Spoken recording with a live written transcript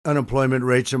unemployment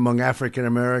rates among African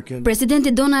Americans.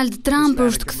 Presidenti Donald Trump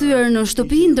është kthyer në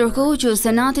shtëpi ndërkohë që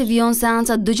Senati vijon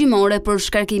seancat dëgjimore për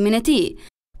shkarkimin e tij.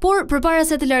 Por përpara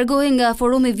se të largohej nga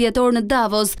forumi vjetor në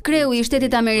Davos, kreu i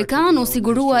shtetit amerikan u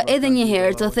sigurua edhe një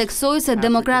herë të theksojë se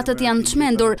demokratët janë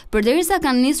çmendur përderisa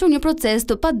kanë nisur një proces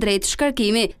të padrejtë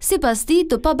shkarkimi, sipas tij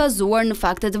të pabazuar në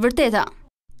fakte të vërteta.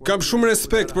 Kam shumë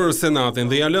respekt për Senatin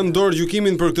dhe ja lënë dorë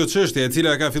gjykimin për këtë çështje, e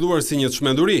cila ka filluar si një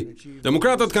çmenduri.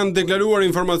 Demokratët kanë deklaruar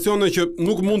informacione që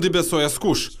nuk mund t'i besoj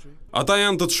askush. Ata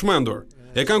janë të çmendur.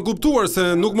 E kanë kuptuar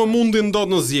se nuk më mundin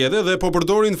dot në zgjedhje dhe po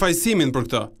përdorin fajsimin për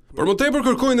këtë. Por më tepër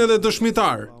kërkojnë edhe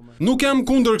dëshmitar. Nuk jam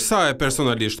kundër kësaj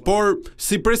personalisht, por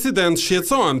si president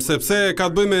shqetësohem sepse ka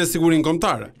të bëjë me sigurinë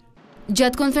kombëtare.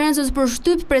 Gjatë konferencës për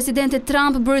shtyp, presidenti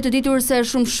Trump bëri të ditur se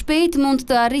shumë shpejt mund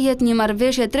të arrihet një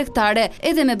marrëveshje tregtare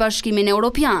edhe me Bashkimin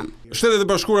Evropian. Shtetet e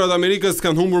Bashkuara të Amerikës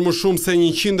kanë humbur më shumë se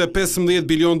 115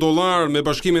 bilion dollar me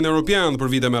Bashkimin Evropian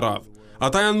për vite me radhë.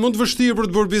 Ata janë më të vështirë për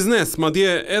të bërë biznes,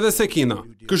 madje edhe se Kina.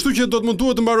 Kështu që do të më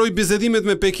duhet të mbaroj bizetimet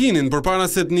me Pekinin përpara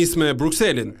se të nis me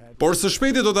Brukselin. Por së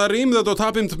shpejti do të arrijmë dhe do të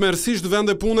hapim tmerrsisht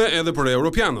vende pune edhe për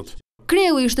europianët.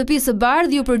 Kreu i Shtëpisë së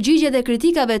Bardhë ju përgjigje dhe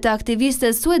kritikave të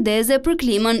aktivistes suedeze për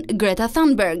klimën Greta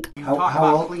Thunberg.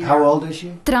 How old is she?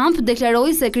 Trump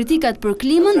deklaroi se kritikat për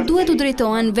klimën duhet u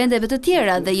drejtohen vendeve të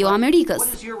tjera dhe jo Amerikës.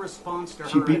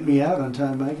 She beat me out on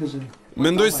Time magazine.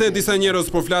 Mendoj se disa njerëz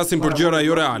po flasin për gjëra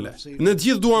jo reale. Ne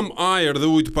gjithë duam ajër dhe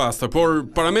ujë të pastër, por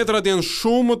parametrat janë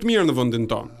shumë më të mirë në vendin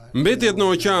tonë. Mbetjet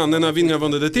në oqean ne na vijnë nga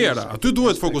vendet e tjera, aty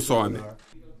duhet fokusohemi.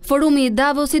 Forumi i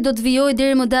Davosit do të vijojë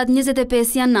deri më datë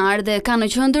 25 janar dhe ka në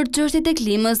qendër çështjet e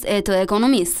klimës e të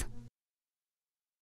ekonomisë.